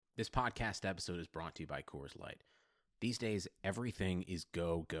This podcast episode is brought to you by Coors Light. These days, everything is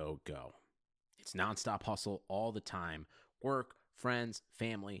go, go, go. It's nonstop hustle all the time. Work, friends,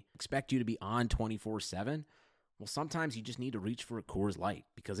 family expect you to be on 24/7. Well, sometimes you just need to reach for a Coors Light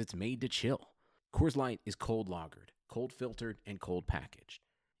because it's made to chill. Coors Light is cold lagered, cold filtered, and cold packaged.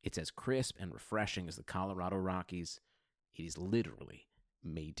 It's as crisp and refreshing as the Colorado Rockies. It is literally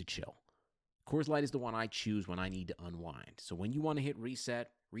made to chill. Coors Light is the one I choose when I need to unwind. So when you want to hit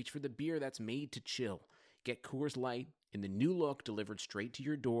reset, reach for the beer that's made to chill. Get Coors Light in the new look delivered straight to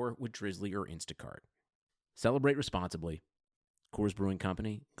your door with Drizzly or Instacart. Celebrate responsibly. Coors Brewing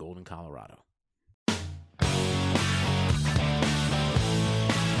Company, Golden, Colorado.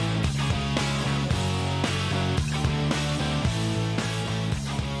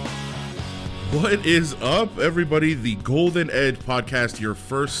 What is up, everybody? The Golden Edge podcast, your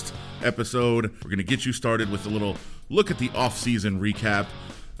first episode. We're going to get you started with a little look at the off-season recap.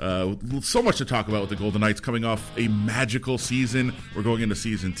 So much to talk about with the Golden Knights coming off a magical season. We're going into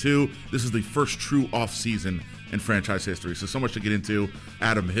season 2. This is the first true off-season in franchise history. So much to get into.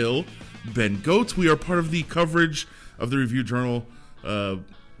 Adam Hill, Ben Goetz. We are part of the coverage of the Review Journal,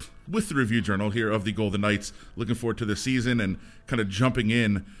 with the Review Journal here of the Golden Knights. Looking forward to the season and kind of jumping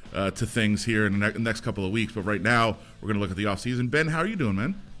in to things here in the next couple of weeks. But right now, we're going to look at the offseason. Ben, how are you doing,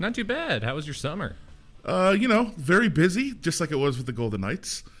 man? Not too bad. How was your summer? Very busy, just like it was with the Golden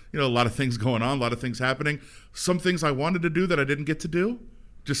Knights. A lot of things going on, a lot of things happening. Some things I wanted to do that I didn't get to do,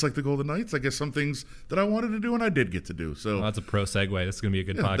 just like the Golden Knights. I guess some things that I wanted to do and I did get to do. So that's a pro segue. This is going to be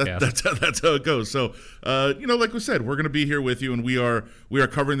a good podcast. That's how it goes. So, like we said, we're going to be here with you, and we are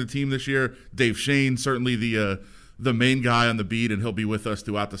covering the team this year. Dave Shane, certainly the main guy on the beat, and he'll be with us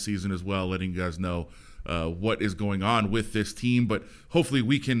throughout the season as well, letting you guys know what is going on with this team. But hopefully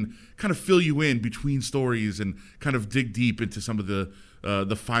we can kind of fill you in between stories and kind of dig deep into some of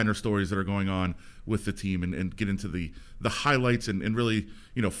the finer stories that are going on with the team and get into the highlights and really,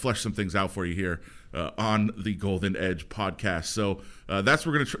 flesh some things out for you here on the Golden Edge podcast. So that's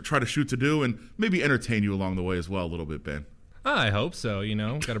what we're going to try to shoot to do, and maybe entertain you along the way as well a little bit, Ben. I hope so.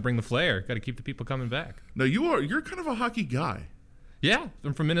 Got to bring the flair. Got to keep the people coming back. No, you're kind of a hockey guy. Yeah,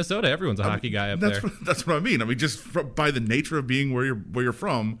 I'm from Minnesota. Everyone's a hockey guy up there. That's what I mean. Just by the nature of being where you're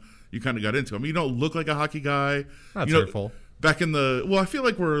from, you kind of got into it. You don't look like a hockey guy. That's hurtful. Back in I feel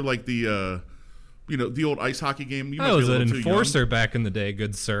like we're like the old ice hockey game. I was an enforcer back in the day,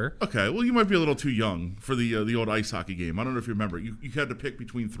 good sir. Okay, well, you might be a little too young for the old ice hockey game. I don't know if you remember. You had to pick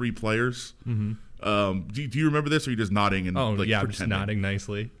between 3 players. Mm-hmm. Do you remember this, or are you just nodding and pretending? I'm just nodding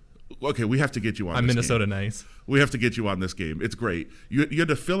nicely. Okay, we have to get you on. I'm this Minnesota game. nice. We have to get you on this game. It's great. You had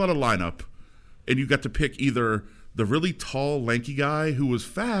to fill out a lineup, and you got to pick either the really tall, lanky guy who was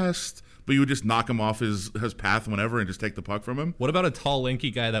fast, but you would just knock him off his path whenever and just take the puck from him. What about a tall,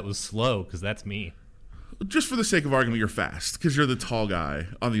 lanky guy that was slow? Because that's me. Just for the sake of argument, you're fast because you're the tall guy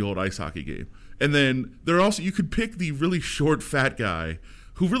on the old ice hockey game. And then you could pick the really short, fat guy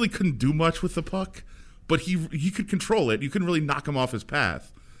who really couldn't do much with the puck, but he could control it. You couldn't really knock him off his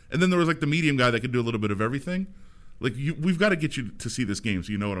path. And then there was the medium guy that could do a little bit of everything. We've got to get you to see this game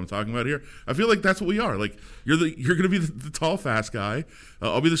so you know what I'm talking about here. I feel like that's what we are. You're going to be the tall, fast guy.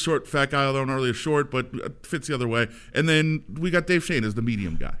 I'll be the short, fat guy, although I'm not really short, but fits the other way. And then we got Dave Shane as the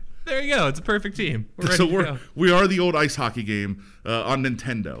medium guy. There you go. It's a perfect team. We are the old ice hockey game on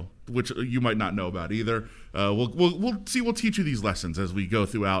Nintendo, which you might not know about either. We'll see. We'll teach you these lessons as we go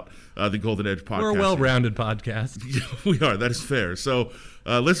throughout the Golden Edge podcast. We're a well-rounded podcast. We are. That is fair. So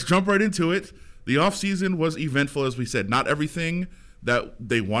let's jump right into it. The offseason was eventful, as we said. Not everything that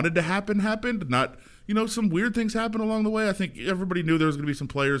they wanted to happen happened. Not, some weird things happened along the way. I think everybody knew there was going to be some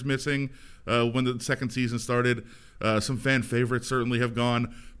players missing when the second season started. Some fan favorites certainly have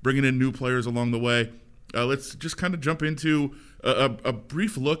gone, bringing in new players along the way. Let's just kind of jump into a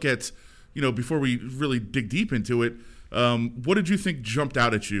brief look at, before we really dig deep into it, what did you think jumped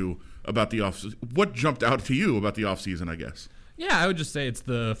out at you about the offseason? What jumped out to you about the offseason, I guess? Yeah, I would just say it's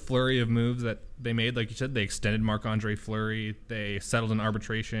the flurry of moves that they made. Like you said, they extended Marc-Andre Fleury. They settled an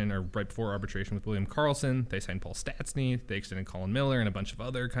arbitration, or right before arbitration, with William Karlsson. They signed Paul Stastny. They extended Colin Miller and a bunch of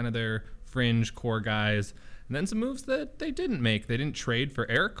other kind of their fringe core guys. And then some moves that they didn't make. They didn't trade for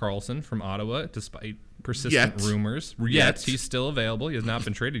Erik Karlsson from Ottawa, despite persistent rumors. Yet. He's still available. He has not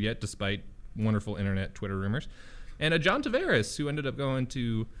been traded yet, despite wonderful internet Twitter rumors. And John Tavares, who ended up going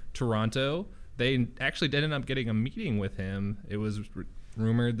to Toronto. They actually ended up getting a meeting with him. It was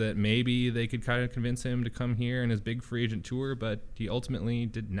rumored that maybe they could kind of convince him to come here in his big free agent tour, but he ultimately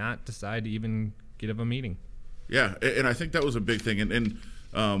did not decide to even get a meeting. Yeah, and I think that was a big thing. And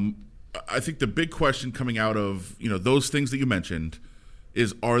I think the big question coming out of those things that you mentioned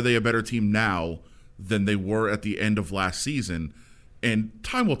is, are they a better team now than they were at the end of last season? And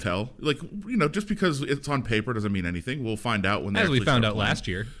time will tell. Like, just because it's on paper doesn't mean anything. We'll find out when they actually we found out playing. last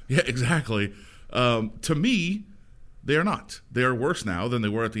year. Yeah, exactly. To me, they are not. They are worse now than they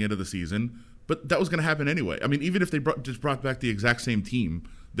were at the end of the season. But that was going to happen anyway. I mean, even if they just brought back the exact same team,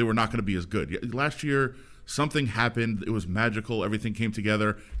 they were not going to be as good. Last year, something happened. It was magical. Everything came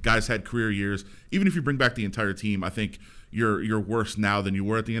together. Guys had career years. Even if you bring back the entire team, I think you're worse now than you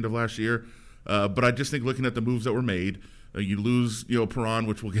were at the end of last year. But I just think looking at the moves that were made, you lose, Perron,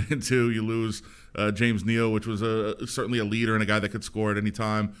 which we'll get into. You lose James Neal, which was certainly a leader and a guy that could score at any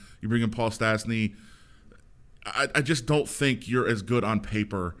time. You bring in Paul Stastny. I just don't think you're as good on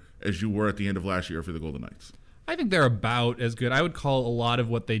paper as you were at the end of last year for the Golden Knights. I think they're about as good. I would call a lot of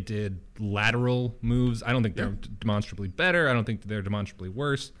what they did lateral moves. I don't think they're demonstrably better. I don't think they're demonstrably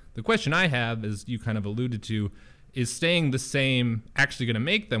worse. The question I have, as you kind of alluded to, is staying the same actually going to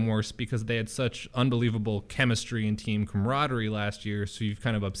make them worse because they had such unbelievable chemistry and team camaraderie last year, so you've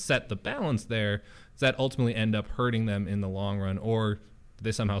kind of upset the balance there. Does that ultimately end up hurting them in the long run, or do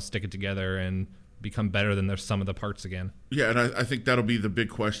they somehow stick it together and become better than their sum of the parts again? Yeah, and I think that'll be the big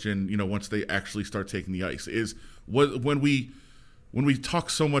question, once they actually start taking the ice, is when we talk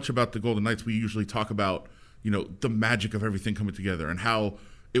so much about the Golden Knights, we usually talk about, the magic of everything coming together and how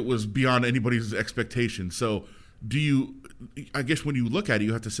it was beyond anybody's expectations. So I guess when you look at it,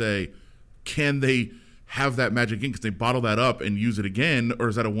 you have to say, can they have that magic again? Because they bottle that up and use it again, or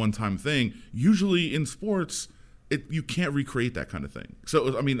is that a one-time thing? Usually in sports, you can't recreate that kind of thing.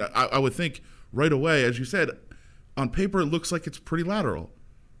 So, I mean, I would think right away, as you said, on paper it looks like it's pretty lateral.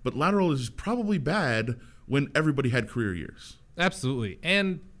 But lateral is probably bad when everybody had career years. Absolutely.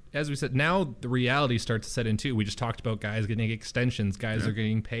 And as we said, now the reality starts to set in too. We just talked about guys getting extensions. Guys are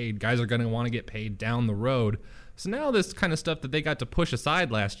getting paid. Guys are going to want to get paid down the road. So now this kind of stuff that they got to push aside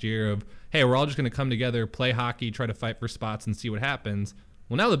last year of, hey, we're all just going to come together, play hockey, try to fight for spots and see what happens.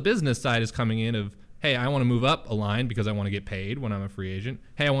 Well, now the business side is coming in of, hey, I want to move up a line because I want to get paid when I'm a free agent.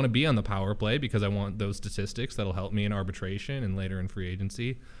 Hey, I want to be on the power play because I want those statistics that'll help me in arbitration and later in free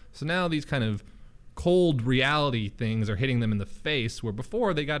agency. So now these kind of cold reality things are hitting them in the face, where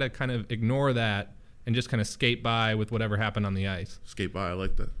before they got to kind of ignore that and just kind of skate by with whatever happened on the ice. Skate by, I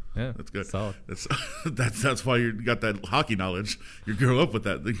like that. Yeah, that's good. Solid. That's why you got that hockey knowledge. You grew up with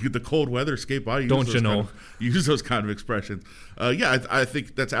that. The cold weather, skate by. Don't you know? Use those kind of expressions. I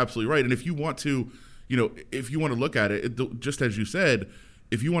think that's absolutely right. And if you want to, if you want to look at it, just as you said,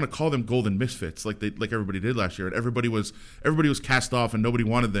 if you want to call them golden misfits, like everybody did last year, and everybody was cast off and nobody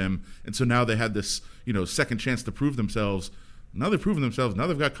wanted them, and so now they had this second chance to prove themselves. Now they've proven themselves. Now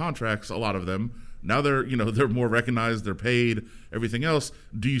they've got contracts, a lot of them. Now they're more recognized, they're paid, everything else.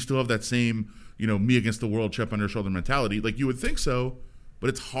 Do you still have that same, me against the world, chip on your shoulder mentality? Like, you would think so, but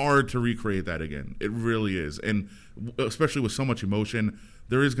it's hard to recreate that again. It really is. And especially with so much emotion,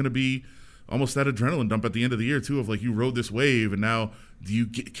 there is going to be almost that adrenaline dump at the end of the year too, of like, you rode this wave and now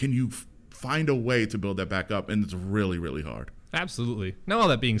can you find a way to build that back up? And it's really, really hard. Absolutely. Now, all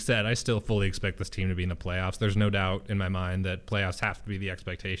that being said, I still fully expect this team to be in the playoffs. There's no doubt in my mind that playoffs have to be the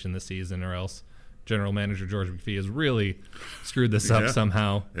expectation this season, or else General Manager George McPhee has really screwed this up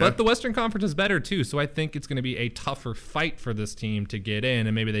somehow. Yeah. But the Western Conference is better too, so I think it's going to be a tougher fight for this team to get in,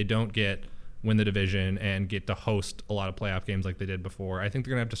 and maybe they don't win the division and get to host a lot of playoff games like they did before. I think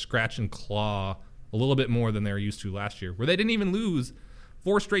they're going to have to scratch and claw a little bit more than they were used to last year, where they didn't even lose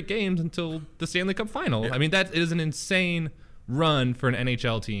 4 straight games until the Stanley Cup final. Yeah. I mean, that is an insane run for an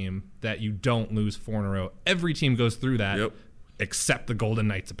NHL team that you don't lose 4 in a row. Every team goes through that, except the Golden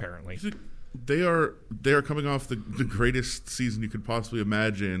Knights, apparently. They are coming off the greatest season you could possibly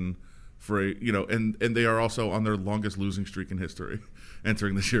imagine for and they are also on their longest losing streak in history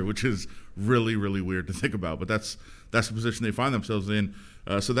entering this year, which is really, really weird to think about. But that's the position they find themselves in.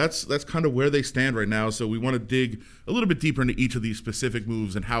 So that's kind of where they stand right now. So we want to dig a little bit deeper into each of these specific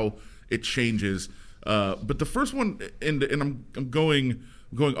moves and how it changes. But the first one, and I'm going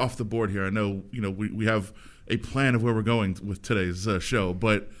off the board here. I know we have a plan of where we're going with today's show,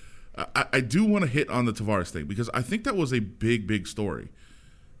 but I do want to hit on the Tavares thing, because I think that was a big, big story.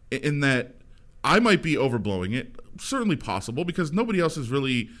 In that, I might be overblowing it, certainly possible, because nobody else is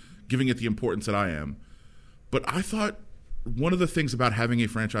really giving it the importance that I am. But I thought one of the things about having a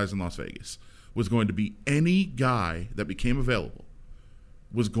franchise in Las Vegas was going to be any guy that became available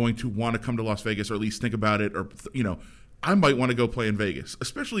was going to want to come to Las Vegas, or at least think about it, or I might want to go play in Vegas,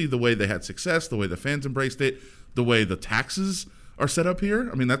 especially the way they had success, the way the fans embraced it, the way the taxes are set up here.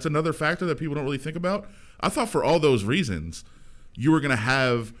 I mean, that's another factor that people don't really think about. I thought for all those reasons, you were going to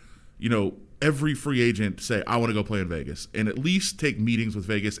have, every free agent say, I want to go play in Vegas, and at least take meetings with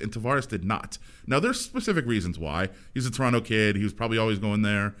Vegas, and Tavares did not. Now, there's specific reasons why. He's a Toronto kid. He was probably always going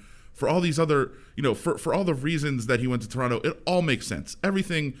there. For all these other, for all the reasons that he went to Toronto, it all makes sense.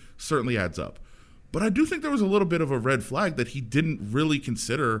 Everything certainly adds up. But I do think there was a little bit of a red flag that he didn't really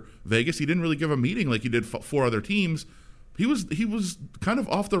consider Vegas. He didn't really give a meeting like he did 4 other teams. He was kind of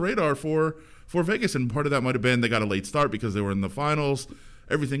off the radar for Vegas, and part of that might have been they got a late start because they were in the finals,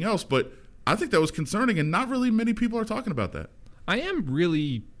 everything else. But I think that was concerning, and not really many people are talking about that. I am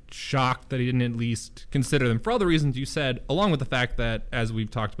really shocked that he didn't at least consider them for all the reasons you said, along with the fact that, as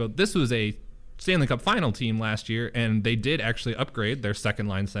we've talked about, this was a Stanley Cup final team last year, and they did actually upgrade their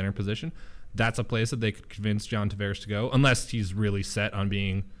second-line center position. That's a place that they could convince John Tavares to go, unless he's really set on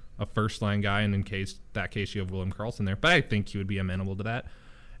being a first-line guy, and in that case you have William Karlsson there. But I think he would be amenable to that.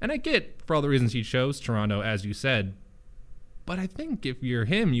 And I get, for all the reasons he chose Toronto, as you said, but I think if you're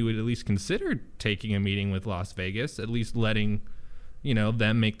him, you would at least consider taking a meeting with Las Vegas, at least letting,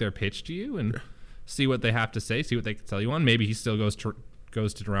 them make their pitch to you and see what they have to say, see what they can tell you on. Maybe he still goes to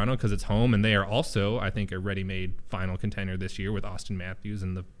Toronto because it's home, and they are also, I think, a ready-made final contender this year with Austin Matthews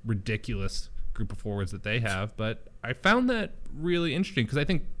and the ridiculous group of forwards that they have. But I found that really interesting because I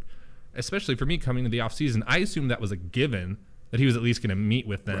think, especially for me coming to the offseason, I assumed that was a given that he was at least going to meet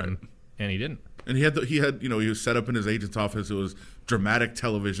with them, right. And he didn't. And he was set up in his agent's office. It was dramatic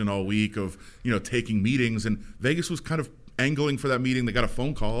television all week of, taking meetings, and Vegas was kind of angling for that meeting. They got a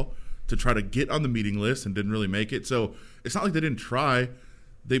phone call to try to get on the meeting list and didn't really make it. So it's not like they didn't try.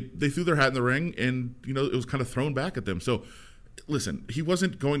 They threw their hat in the ring, and it was kind of thrown back at them. So listen, he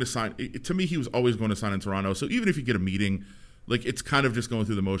wasn't going to sign. To me, he was always going to sign in Toronto. So even if you get a meeting, like, it's kind of just going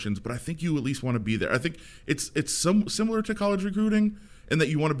through the motions. But I think you at least want to be there. I think it's similar to college recruiting in that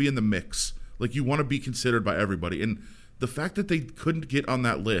you want to be in the mix. Like, you want to be considered by everybody. And the fact that they couldn't get on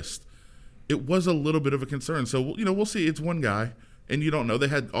that list, it was a little bit of a concern. So we'll see. It's one guy. And you don't know. They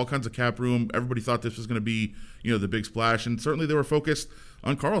had all kinds of cap room. Everybody thought this was going to be, the big splash. And certainly they were focused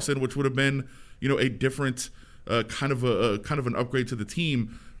on Karlsson, which would have been, a different kind of an upgrade to the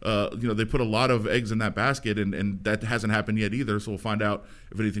team. They put a lot of eggs in that basket, and that hasn't happened yet either. So we'll find out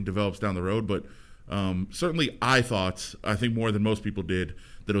if anything develops down the road. But certainly I think more than most people did,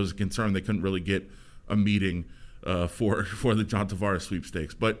 that it was a concern they couldn't really get a meeting for the John Tavares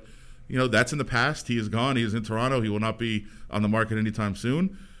sweepstakes. But that's in the past. He is gone. He is in Toronto. He will not be on the market anytime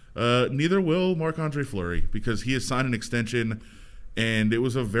soon. Neither will Marc-Andre Fleury, because he has signed an extension, and it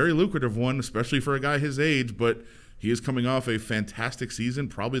was a very lucrative one, especially for a guy his age. But he is coming off a fantastic season,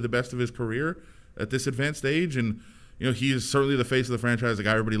 probably the best of his career at this advanced age. And, he is certainly the face of the franchise, the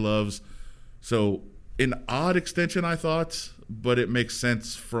guy everybody loves. So an odd extension, I thought, but it makes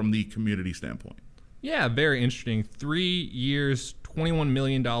sense from the community standpoint. Yeah, very interesting. 3 years, $21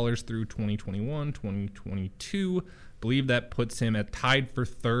 million through 2021, 2022. Believe that puts him tied for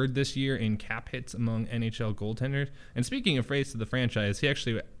third this year in cap hits among NHL goaltenders. And speaking of face of the franchise, he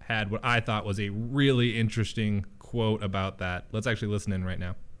actually had what I thought was a really interesting quote about that. Let's actually listen in right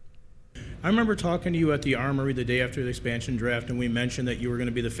now. I remember talking to you at the Armory the day after the expansion draft, and we mentioned that you were going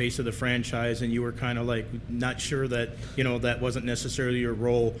to be the face of the franchise, and you were kind of like not sure that, that wasn't necessarily your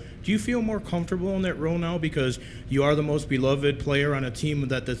role. Do you feel more comfortable in that role now because you are the most beloved player on a team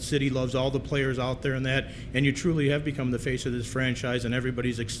that the city loves, all the players out there and that, and you truly have become the face of this franchise, and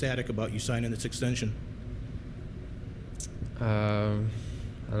everybody's ecstatic about you signing this extension? I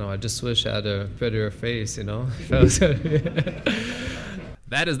don't know. I just wish I had a prettier face,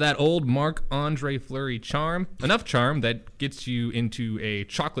 That is that old Marc-Andre Fleury charm. Enough charm that gets you into a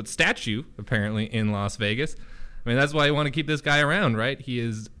chocolate statue, apparently, in Las Vegas. I mean, that's why you want to keep this guy around, right? He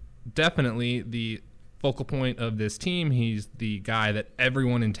is definitely the focal point of this team. He's the guy that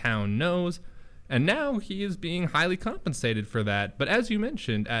everyone in town knows. And now he is being highly compensated for that. But as you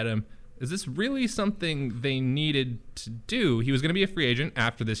mentioned, Adam, is this really something they needed to do? He was going to be a free agent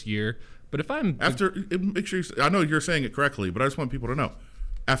after this year. But if I'm... Make sure I know you're saying it correctly, but I just want people to know.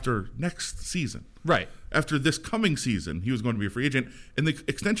 After next season. Right. After this coming season, he was going to be a free agent, and the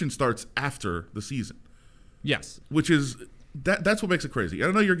extension starts after the season. Yes. Which is, that's what makes it crazy.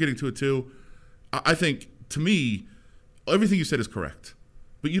 I know you're getting to it too. I think, to me, everything you said is correct.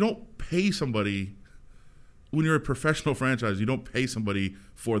 But you don't pay somebody, when you're a professional franchise, you don't pay somebody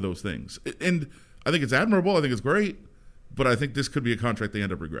for those things. And I think it's admirable. I think it's great. But I think this could be a contract they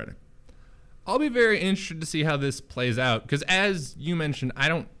end up regretting. I'll be very interested to see how this plays out because, as you mentioned, I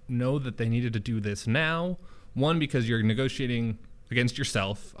don't know that they needed to do this now. One, because you're negotiating against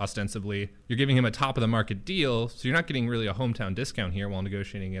yourself, ostensibly. You're giving him a top-of-the-market deal, so you're not getting really a hometown discount here while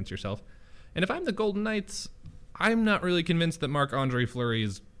negotiating against yourself. And if I'm the Golden Knights, I'm not really convinced that Marc-Andre Fleury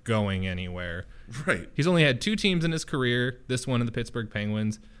is going anywhere. Right. He's only had 2 teams in his career, this one and the Pittsburgh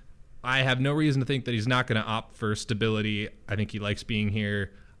Penguins. I have no reason to think that he's not going to opt for stability. I think he likes being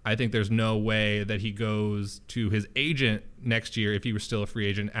here. I think there's no way that he goes to his agent next year, if he were still a free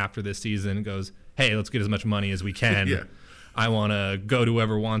agent after this season, and goes, hey, let's get as much money as we can. Yeah. I want to go to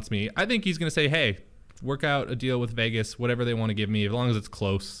whoever wants me. I think he's going to say, hey, work out a deal with Vegas, whatever they want to give me. As long as it's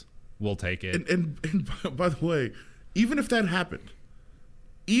close, we'll take it. And by the way, even if that happened,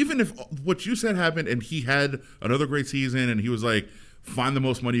 even if what you said happened and he had another great season and he was like, find the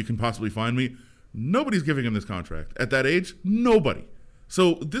most money you can possibly find me, nobody's giving him this contract. At that age, nobody.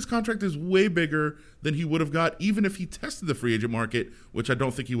 So this contract is way bigger than he would have got even if he tested the free agent market, which I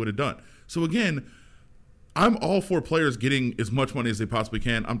don't think he would have done. So again, I'm all for players getting as much money as they possibly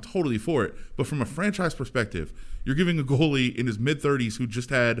can. I'm totally for it. But from a franchise perspective, you're giving a goalie in his mid-30s who just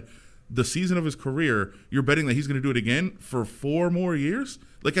had the season of his career, you're betting that he's going to do it again for 4 more years?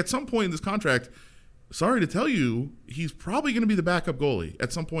 Like, at some point in this contract, sorry to tell you, he's probably going to be the backup goalie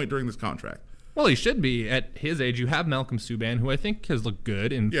at some point during this contract. Well, he should be. At his age, you have Malcolm Subban, who I think has looked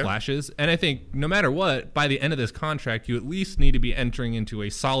good in flashes. And I think no matter what, by the end of this contract, you at least need to be entering into a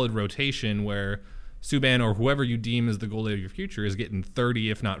solid rotation where Subban or whoever you deem as the goalie of your future is getting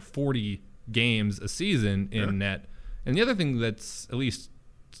 30, if not 40 games a season in net. And the other thing that's at least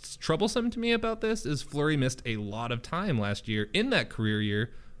troublesome to me about this is Fleury missed a lot of time last year in that career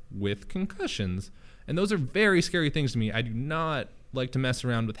year with concussions. And those are very scary things to me. I do not like to mess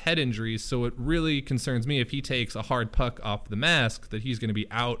around with head injuries, so it really concerns me if he takes a hard puck off the mask that he's going to be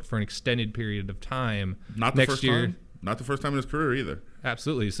out for an extended period of time. Not the first time. Not the first time in his career either.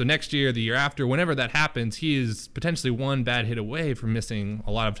 Absolutely. So next year, the year after, whenever that happens, he is potentially one bad hit away from missing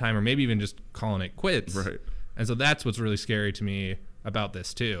a lot of time or maybe even just calling it quits. Right. And so that's what's really scary to me about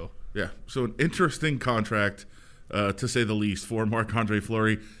this too. Yeah. So an interesting contract, to say the least, for Marc-Andre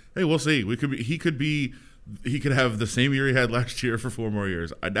Fleury. Hey, we'll see. He could have the same year he had last year for 4 more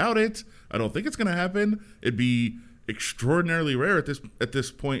years. I doubt it. I don't think it's going to happen. It'd be extraordinarily rare at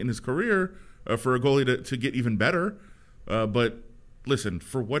this point in his career for a goalie to get even better. But listen,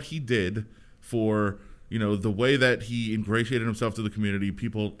 for what he did, for the way that he ingratiated himself to the community,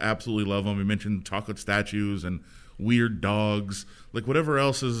 people absolutely love him. He mentioned chocolate statues and weird dogs, like whatever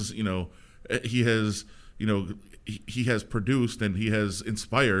else is he has produced and he has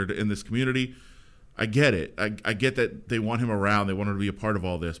inspired in this community. I get it. I get that they want him around. They want him to be a part of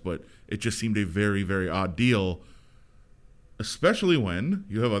all this, but it just seemed a very, very odd deal, especially when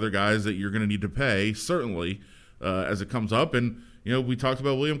you have other guys that you're going to need to pay, certainly, as it comes up. And, we talked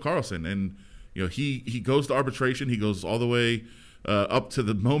about William Karlsson, and, he goes to arbitration. He goes all the way up to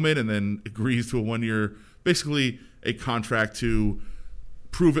the moment and then agrees to a 1-year, basically a contract to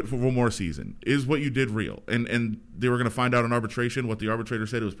prove it for 1 more season. Is what you did real? And they were going to find out in arbitration. What the arbitrator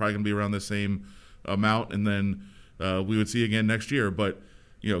said, it was probably going to be around the same amount, and then we would see again next year. But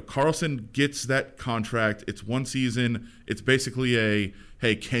Karlsson gets that contract. It's 1 season. It's basically a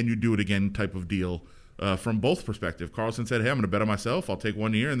hey, can you do it again type of deal from both perspectives. Karlsson said, hey, I'm going to bet on myself. I'll take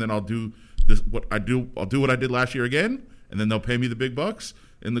 1 year, and then I'll do I'll do what I did last year again, and then they'll pay me the big bucks.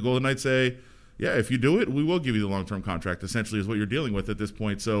 And the Golden Knights say, yeah, if you do it, we will give you the long-term contract. Essentially, is what you're dealing with at this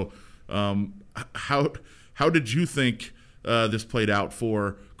point. So, how did you think this played out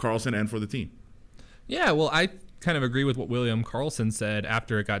for Karlsson and for the team? Yeah, well, I kind of agree with what William Karlsson said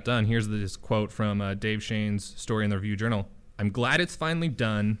after it got done. Here's this quote from Dave Shane's story in the Review-Journal. I'm glad it's finally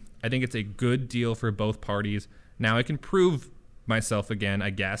done. I think it's a good deal for both parties. Now I can prove myself again, I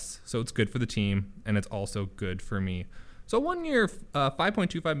guess. So it's good for the team, and it's also good for me. So 1 year,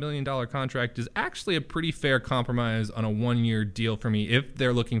 $5.25 million contract is actually a pretty fair compromise on a 1-year deal for me if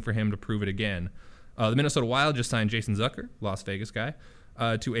they're looking for him to prove it again. The Minnesota Wild just signed Jason Zucker, Las Vegas guy,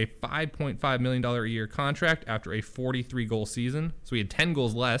 to a $5.5 million a year contract after a 43-goal season. So he had 10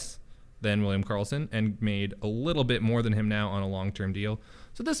 goals less than William Karlsson and made a little bit more than him now on a long-term deal.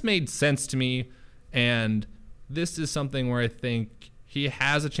 So this made sense to me, and this is something where I think he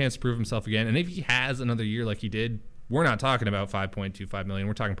has a chance to prove himself again. And if he has another year like he did, we're not talking about $5.25 million.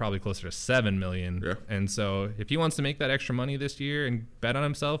 We're talking probably closer to $7 million. Yeah. And so if he wants to make that extra money this year and bet on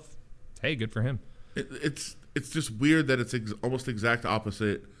himself, hey, good for him. It's just weird that it's almost the exact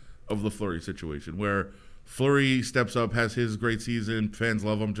opposite of the Fleury situation, where Fleury steps up, has his great season, fans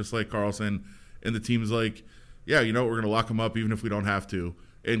love him just like Karlsson, and the team's like, yeah, we're going to lock him up even if we don't have to.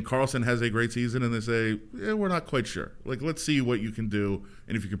 And Karlsson has a great season, and they say, yeah, we're not quite sure. Like, let's see what you can do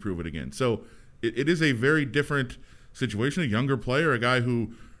and if you can prove it again. So it is a very different situation, a younger player, a guy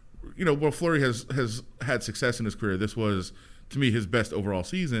who, Fleury has had success in his career. This was, to me, his best overall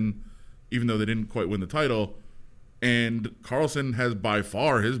season, even though they didn't quite win the title. And Carlson has by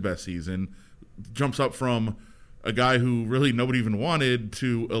far his best season, jumps up from a guy who really nobody even wanted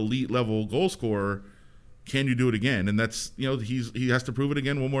to elite level goal scorer. Can you do it again? And that's, he has to prove it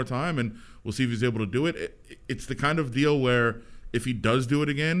again one more time, and we'll see if he's able to do it. It's the kind of deal where if he does do it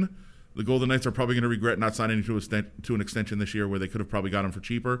again, the Golden Knights are probably going to regret not signing to an extension this year, where they could have probably got him for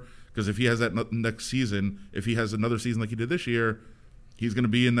cheaper. Because if he has that next season, if he has another season like he did this year, he's going to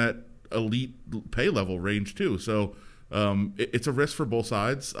be in that elite pay level range too. So it's a risk for both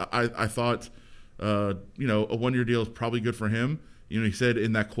sides. I thought, a 1-year deal is probably good for him. He said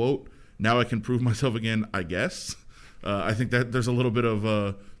in that quote, "Now I can prove myself again, I guess." I think that there's a little bit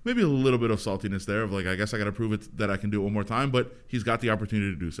of maybe a little bit of saltiness there of like, I guess I got to prove it that I can do it one more time, but he's got the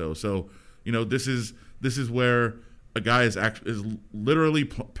opportunity to do so. So, this is where a guy is literally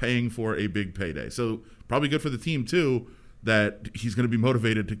paying for a big payday. So probably good for the team too, that he's going to be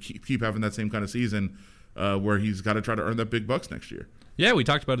motivated to keep having that same kind of season where he's got to try to earn that big bucks next year. Yeah, we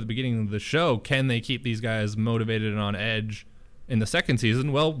talked about at the beginning of the show, can they keep these guys motivated and on edge in the second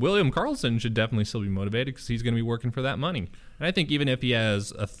season? Well, William Karlsson should definitely still be motivated because he's going to be working for that money. And I think even if he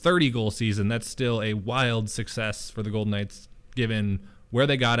has a 30-goal season, that's still a wild success for the Golden Knights, given where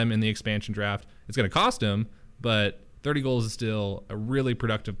they got him in the expansion draft. It's going to cost him, but 30 goals is still a really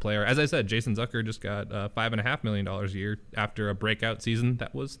productive player. As I said, Jason Zucker just got $5.5 million a year after a breakout season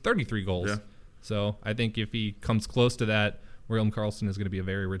that was 33 goals. Yeah. So I think if he comes close to that, William Karlsson is going to be a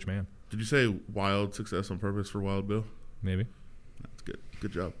very rich man. Did you say wild success on purpose for Wild Bill? Maybe. That's good.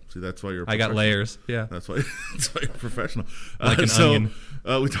 Good job. See, that's why you're I got layers. Yeah. That's why you're professional. Like an onion.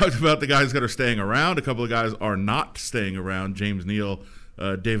 We talked about the guys that are staying around. A couple of guys are not staying around. James Neal,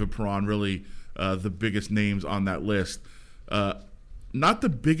 David Perron, really the biggest names on that list. Not the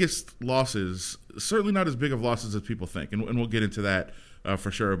biggest losses, certainly not as big of losses as people think, and we'll get into that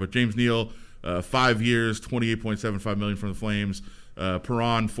for sure. But James Neal, 5 years, $28.75 million from the Flames.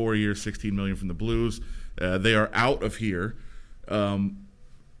 Perron, 4 years, $16 million from the Blues. They are out of here.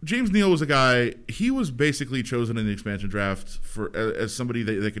 James Neal was a guy, he was basically chosen in the expansion draft as somebody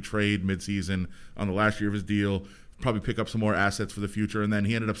that they could trade midseason on the last year of his deal, probably pick up some more assets for the future, and then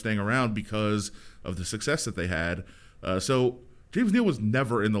he ended up staying around because of the success that they had. So James Neal was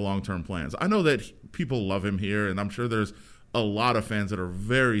never in the long-term plans. I know that people love him here, and I'm sure there's a lot of fans that are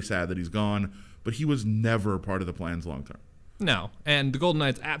very sad that he's gone, but he was never part of the plans long-term. No, and the Golden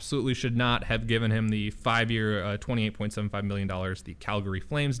Knights absolutely should not have given him the 5-year, $28.75 million the Calgary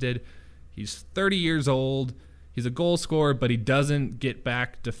Flames did. He's 30 years old. He's a goal scorer, but he doesn't get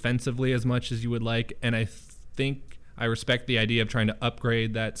back defensively as much as you would like, and I think I respect the idea of trying to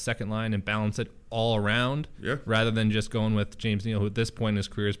upgrade that second line and balance it all around, rather than just going with James Neal, who at this point in his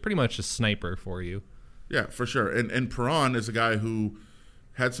career is pretty much a sniper for you. Yeah, for sure. And Perron is a guy who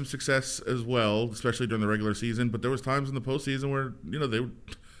had some success as well, especially during the regular season. But there was times in the postseason where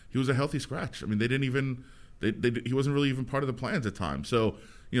he was a healthy scratch. I mean, he wasn't really even part of the plans at times. So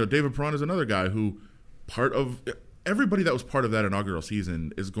David Perron is another guy who everybody that was part of that inaugural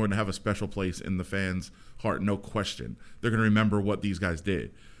season is going to have a special place in the fans' heart, no question. They're going to remember what these guys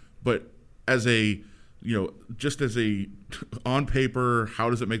did. But as just as on paper, how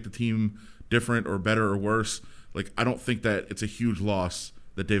does it make the team different or better or worse? Like, I don't think that it's a huge loss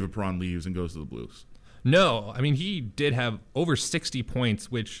that David Perron leaves and goes to the Blues. No, I mean, he did have over 60 points,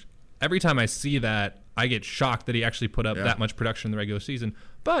 which every time I see that, I get shocked that he actually put up that much production in the regular season.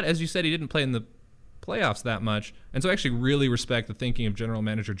 But as you said, he didn't play in the playoffs that much. And so I actually really respect the thinking of general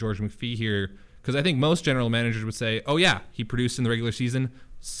manager George McPhee here, because I think most general managers would say, oh yeah, he produced in the regular season,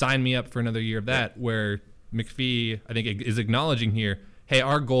 sign me up for another year of that, where McPhee, I think, is acknowledging here, hey,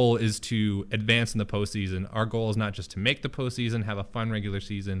 our goal is to advance in the postseason. Our goal is not just to make the postseason, have a fun regular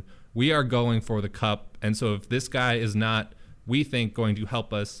season. We are going for the cup. And so if this guy is not, we think, going to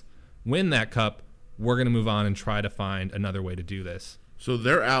help us win that cup, we're going to move on and try to find another way to do this. So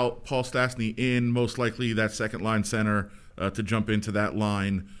they're out. Paul Stastny in, most likely that second line center to jump into that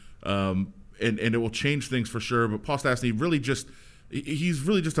line. And it will change things for sure. But Paul Stastny he's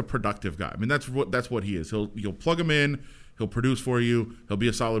really just a productive guy. I mean, that's what he is. You'll plug him in. He'll produce for you. He'll be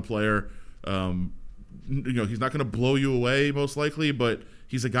a solid player. He's not going to blow you away most likely, but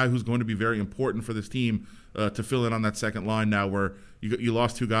he's a guy who's going to be very important for this team to fill in on that second line now, where you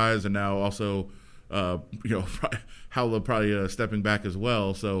lost two guys, and now also Howla probably stepping back as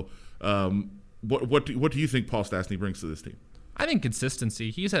well. So what do you think Paul Stastny brings to this team? I think consistency.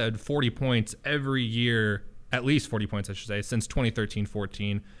 He's had 40 points every year, at least 40 points, I should say, since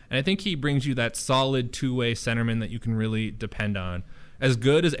 2013-14. And I think he brings you that solid two-way centerman that you can really depend on. as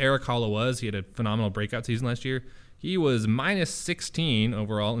good as Eric Holla was, he had a phenomenal breakout season last year. He was minus 16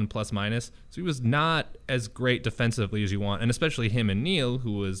 overall in plus minus, so he was not as great defensively as you want, and especially him and Neal,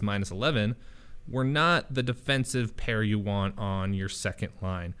 who was minus 11, were not the defensive pair you want on your second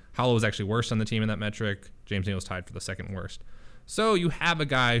line. Holla was actually worse on the team in that metric. James Neal was tied for the second worst. So you have a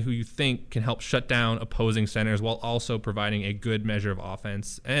guy who you think can help shut down opposing centers while also providing a good measure of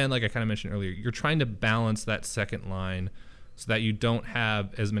offense. And like I kind of mentioned earlier, you're trying to balance that second line so that you don't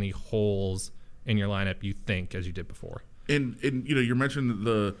have as many holes in your lineup you think as you did before. And you mentioned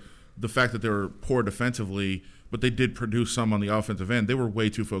the fact that they were poor defensively, but they did produce some on the offensive end. They were way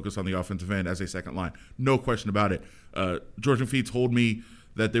too focused on the offensive end as a second line. No question about it. George and Fee told me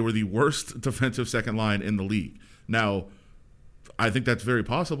that they were the worst defensive second line in the league. Now, I think that's very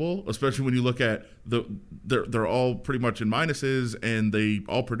possible, especially when you look at they're all pretty much in minuses, and they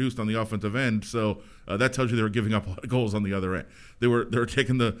all produced on the offensive end. So that tells you they were giving up a lot of goals on the other end. They were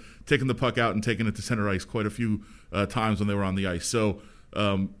taking the puck out and taking it to center ice quite a few times when they were on the ice. So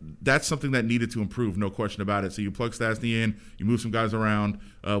that's something that needed to improve, no question about it. So you plug Stastny in, you move some guys around.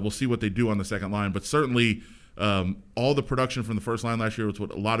 We'll see what they do on the second line, but certainly all the production from the first line last year was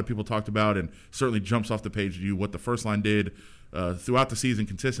what a lot of people talked about, and certainly jumps off the page to you what the first line did throughout the season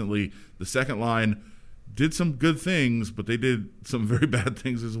consistently. The second line did some good things, but they did some very bad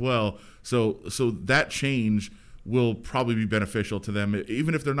things as well. So that change will probably be beneficial to them.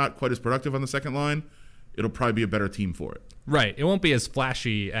 Even if they're not quite as productive on the second line, it'll probably be a better team for it. Right. It won't be as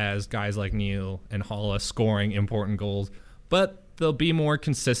flashy as guys like Neal and Holla scoring important goals, but they'll be more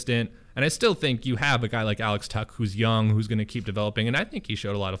consistent. And I still think you have a guy like Alex Tuch who's young, who's going to keep developing. And I think he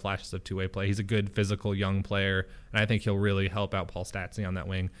showed a lot of flashes of two-way play. He's a good physical young player, and I think he'll really help out Paul Stastny on that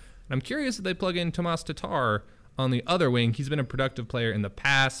wing. And I'm curious if they plug in Tomas Tatar on the other wing. He's been a productive player in the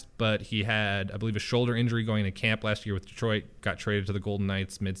past, but he had, I believe, a shoulder injury going to camp last year with Detroit, got traded to the Golden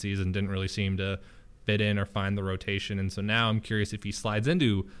Knights midseason, didn't really seem to fit in or find the rotation. And so now I'm curious if he slides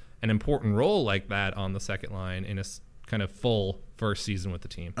into an important role like that on the second line in a kind of full first season with the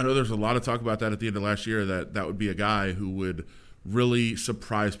team. I know there's a lot of talk about that at the end of last year, that would be a guy who would really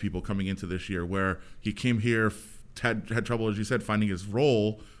surprise people coming into this year, where he came here, had trouble, as you said, finding his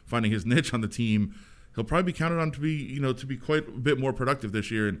role, finding his niche on the team. He'll probably be counted on to be quite a bit more productive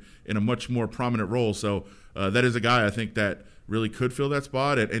this year in a much more prominent role. So that is a guy I think that really could fill that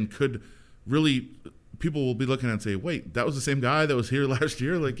spot and could really, people will be looking at and say, wait, that was the same guy that was here last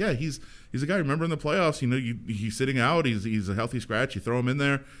year? Like, yeah, he's a guy, remember in the playoffs, he's sitting out, he's a healthy scratch, you throw him in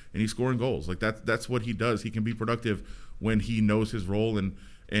there, and he's scoring goals. Like, that's what he does. He can be productive when he knows his role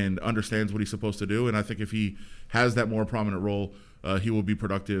and understands what he's supposed to do. And I think if he has that more prominent role, he will be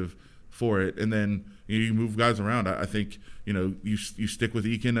productive for it. And then you move guys around. I think you stick with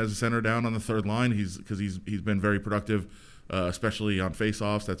Eakin as a center down on the third line. He's been very productive, especially on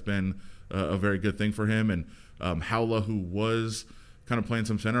faceoffs. That's been a very good thing for him. And Holla, who was kind of playing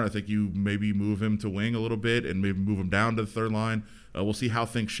some center, I think you maybe move him to wing a little bit and maybe move him down to the third line. We'll see how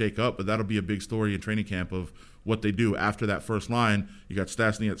things shake up, but that'll be a big story in training camp of what they do after that first line. You got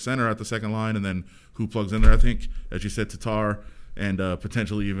Stastny at center at the second line, and then who plugs in there? I think, as you said, Tatar and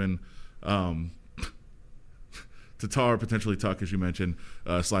potentially even Tatar, potentially Tuch, as you mentioned,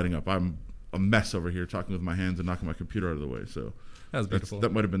 sliding up. I'm a mess over here talking with my hands and knocking my computer out of the way. So that was beautiful.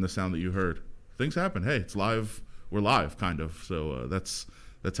 That might have been the sound that you heard. Things happen. Hey, it's live. We're live, kind of. So that's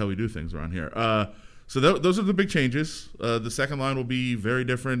how we do things around here. So those are the big changes. The second line will be very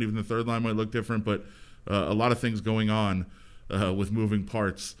different. Even the third line might look different, but a lot of things going on with moving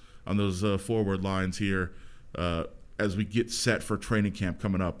parts on those forward lines here as we get set for training camp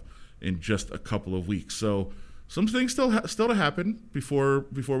coming up in just a couple of weeks. So some things still to happen before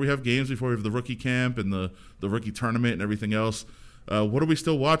we have games, before we have the rookie camp and the rookie tournament and everything else. What are we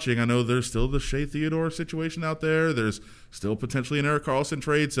still watching? I know there's still the Shea Theodore situation out there. There's still potentially an Erik Karlsson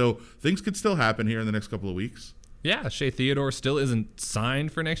trade. So things could still happen here in the next couple of weeks. Yeah, Shea Theodore still isn't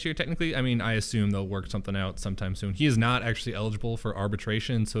signed for next year technically. I mean, I assume they'll work something out sometime soon. He is not actually eligible for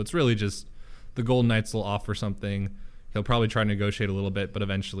arbitration, so it's really just the Golden Knights will offer something. He'll probably try to negotiate a little bit, but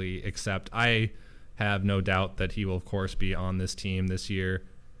eventually accept. I have no doubt that he will, of course, be on this team this year.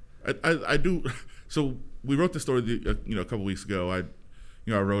 I do. So we wrote the story, a couple weeks ago. I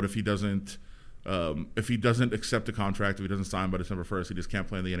wrote if he doesn't accept the contract, if he doesn't sign by December 1st, he just can't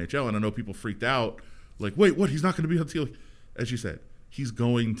play in the NHL. And I know people freaked out, like, wait, what? He's not going to be on the team. As you said, he's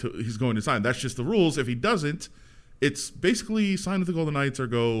going to sign. That's just the rules. If he doesn't, it's basically sign with the Golden Knights or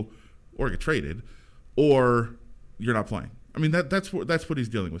get traded, or you're not playing. I mean, that's what he's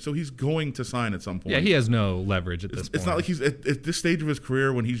dealing with. So he's going to sign at some point. Yeah, he has no leverage at this point. It's not like he's at this stage of his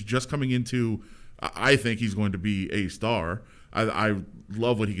career when he's just coming into. I think he's going to be a star. I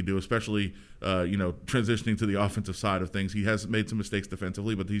love what he can do, especially transitioning to the offensive side of things. He has made some mistakes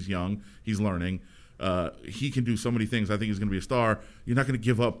defensively, but he's young. He's learning. He can do so many things. I think he's going to be a star. You're not going to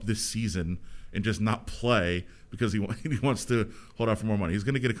give up this season and just not play because he wants to hold out for more money. He's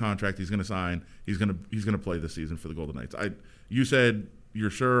going to get a contract. He's going to sign. He's going to play this season for the Golden Knights. You said you're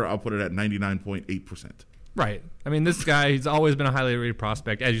sure. I'll put it at 99.8%. Right. I mean, this guy, he's always been a highly rated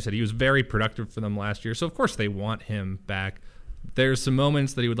prospect. As you said, he was very productive for them last year. So, of course, they want him back. There's some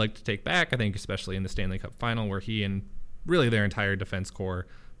moments that he would like to take back, I think, especially in the Stanley Cup final, where he and really their entire defense corps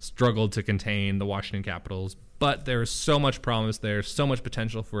struggled to contain the Washington Capitals. But there's so much promise there, so much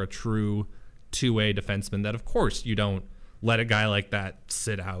potential for a true two-way defenseman that, of course, you don't let a guy like that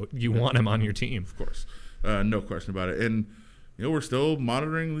sit out. You want him on your team. Of course. No question about it. And, we're still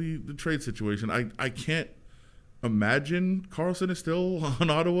monitoring the trade situation. I can't imagine Karlsson is still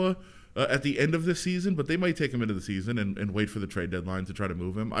on Ottawa at the end of this season, but they might take him into the season and wait for the trade deadline to try to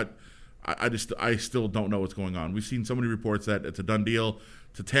move him. I still don't know what's going on. We've seen so many reports that it's a done deal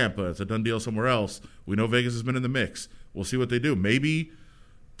to Tampa, it's a done deal somewhere else. We know Vegas has been in the mix. We'll see what they do. Maybe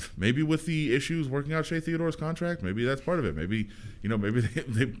with the issues working out Shea Theodore's contract, maybe that's part of it. Maybe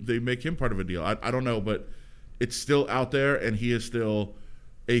they make him part of a deal. I don't know, but it's still out there, and he is still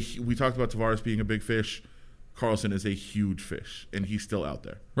we talked about Tavares being a big fish. Karlsson is a huge fish, and he's still out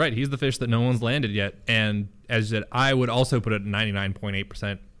there. Right. He's the fish that no one's landed yet. And as you said, I would also put it at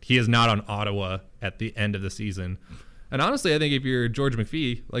 99.8%. He is not on Ottawa at the end of the season. And honestly, I think if you're George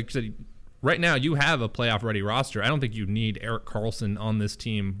McPhee, like you said, right now you have a playoff-ready roster. I don't think you need Erik Karlsson on this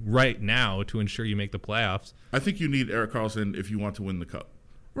team right now to ensure you make the playoffs. I think you need Erik Karlsson if you want to win the Cup.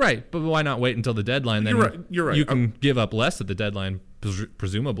 Right, but why not wait until the deadline? Then you're right. You can give up less at the deadline,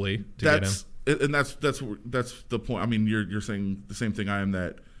 presumably, to get him. And that's the point. I mean, you're saying the same thing I am,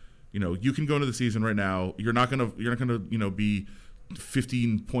 that you can go into the season right now. You're not gonna be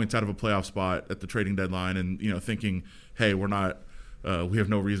 15 points out of a playoff spot at the trading deadline, and thinking, hey, we have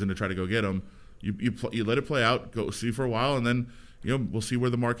no reason to try to go get him. You let it play out, go see for a while, and then we'll see where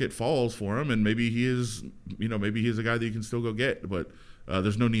the market falls for him, and maybe he is a guy that you can still go get, but.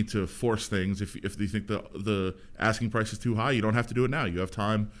 There's no need to force things. If you think the asking price is too high, you don't have to do it now. You have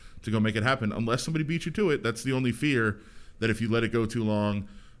time to go make it happen, unless somebody beats you to it. That's the only fear, that if you let it go too long,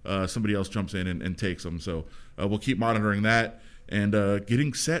 somebody else jumps in and takes them. So we'll keep monitoring that and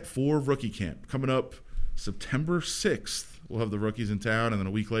getting set for rookie camp. Coming up September 6th, we'll have the rookies in town, and then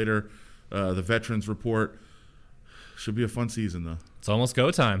a week later, the veterans report. Should be a fun season, though. It's almost go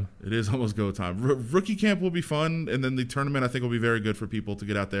time. It is almost go time. Rookie camp will be fun, and then the tournament I think will be very good for people to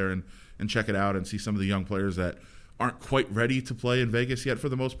get out there and check it out and see some of the young players that aren't quite ready to play in Vegas yet for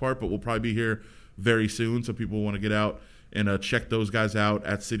the most part, but will probably be here very soon, so people want to get out and check those guys out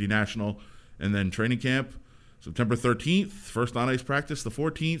at City National. And then training camp, September 13th, first on-ice practice the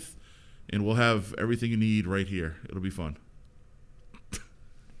 14th, and we'll have everything you need right here. It'll be fun.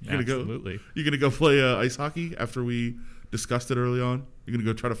 Absolutely. You're going to go play ice hockey after we discussed it early on? You're going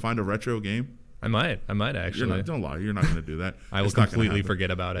to go try to find a retro game? I might actually. Don't lie. You're not going to do that. I will completely forget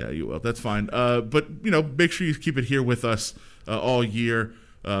about it. Yeah, you will. That's fine. But, make sure you keep it here with us all year.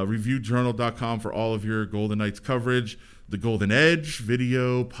 ReviewJournal.com for all of your Golden Knights coverage. The Golden Edge,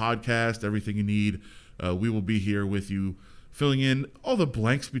 video, podcast, everything you need. We will be here with you, filling in all the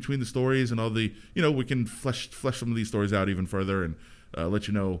blanks between the stories and all the, we can flesh some of these stories out even further and let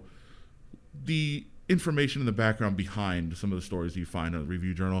you know the information in the background behind some of the stories you find on the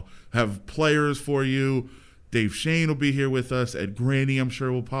Review Journal. Have players for you. Dave Shane will be here with us. Ed Graney, I'm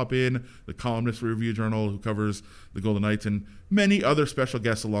sure, will pop in, the columnist for Review Journal who covers the Golden Knights, and many other special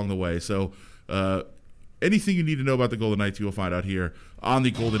guests along the way. So anything you need to know about the Golden Knights, you will find out here on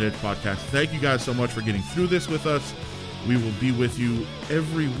the Golden Edge podcast. Thank you guys so much for getting through this with us. We will be with you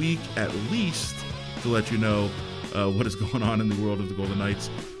every week at least to let you know what is going on in the world of the Golden Knights.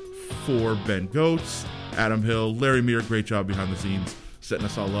 For Ben Goetz, Adam Hill, Larry Meir, great job behind the scenes, setting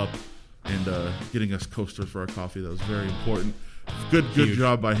us all up and getting us coasters for our coffee. That was very important. Good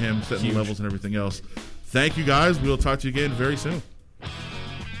job by him, setting the levels and everything else. Thank you, guys. We'll talk to you again very soon.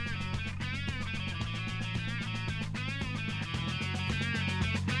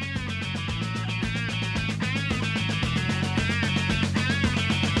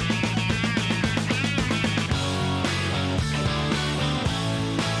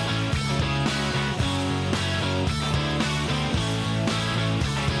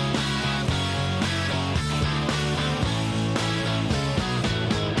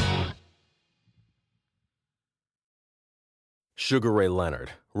 Sugar Ray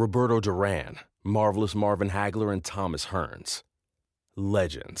Leonard, Roberto Duran, Marvelous Marvin Hagler, and Thomas Hearns.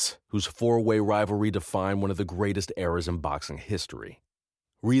 Legends, whose four-way rivalry defined one of the greatest eras in boxing history.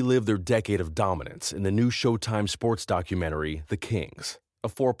 Relive their decade of dominance in the new Showtime sports documentary, The Kings, a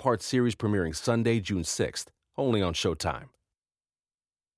 4-part series premiering Sunday, June 6th, only on Showtime.